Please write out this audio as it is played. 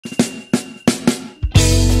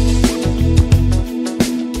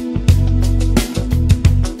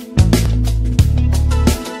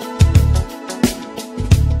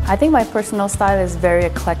I think my personal style is very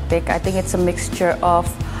eclectic. I think it's a mixture of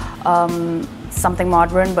something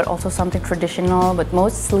modern but also something traditional, but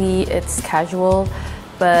mostly it's casual.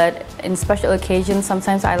 But in special occasions,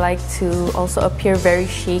 sometimes I like to also appear very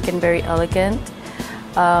chic and very elegant.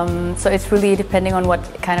 So it's really depending on what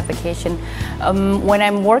kind of occasion. When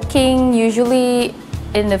I'm working, usually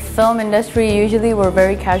in the film industry, usually we're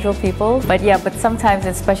very casual people. But yeah, but sometimes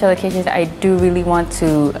in special occasions, I do really want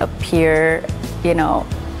to appear, you know,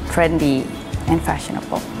 trendy and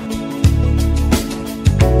fashionable.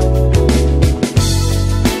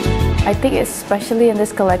 I think especially in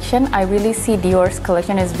this collection, I really see Dior's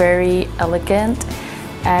collection is very elegant,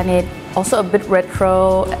 and it also a bit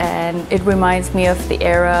retro, and it reminds me of the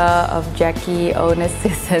era of Jackie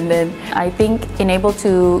Onassis. And then I think be able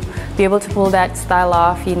to pull that style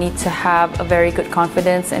off, you need to have a very good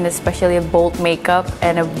confidence, and especially a bold makeup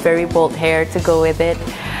and a very bold hair to go with it.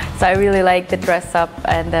 So I really like the dress up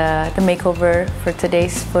and the makeover for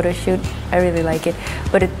today's photo shoot. I really like it.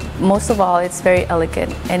 But most of all, it's very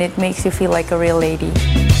elegant, and it makes you feel like a real lady.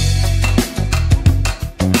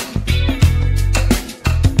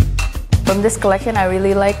 From this collection, I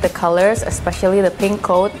really like the colors, especially the pink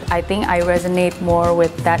coat. I think I resonate more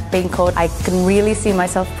with that pink coat. I can really see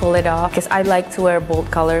myself pull it off because I like to wear bold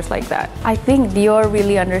colors like that. I think Dior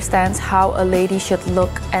really understands how a lady should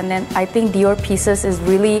look, and then I think Dior pieces is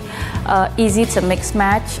really easy to mix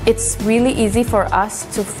match. It's really easy for us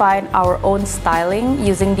to find our own styling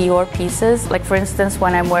using Dior pieces. Like for instance,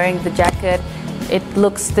 when I'm wearing the jacket, it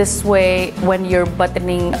looks this way when you're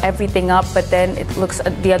buttoning everything up, but then it looks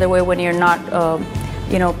the other way when you're not,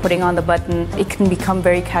 you know, putting on the button. It can become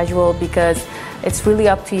very casual because it's really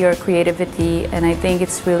up to your creativity, and I think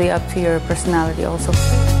it's really up to your personality also.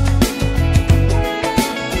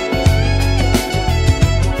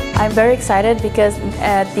 I'm very excited because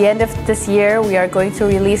at the end of this year, we are going to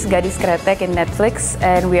release Gadis Kretek in Netflix,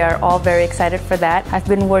 and we are all very excited for that. I've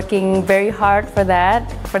been working very hard for that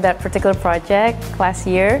particular project last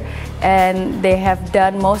year, and they have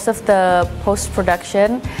done most of the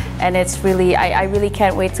post-production, and it's really, I really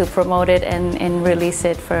can't wait to promote it and release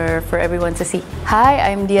it for everyone to see. Hi,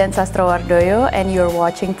 I'm Dian Sastrowardoyo, and you're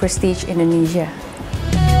watching Prestige Indonesia.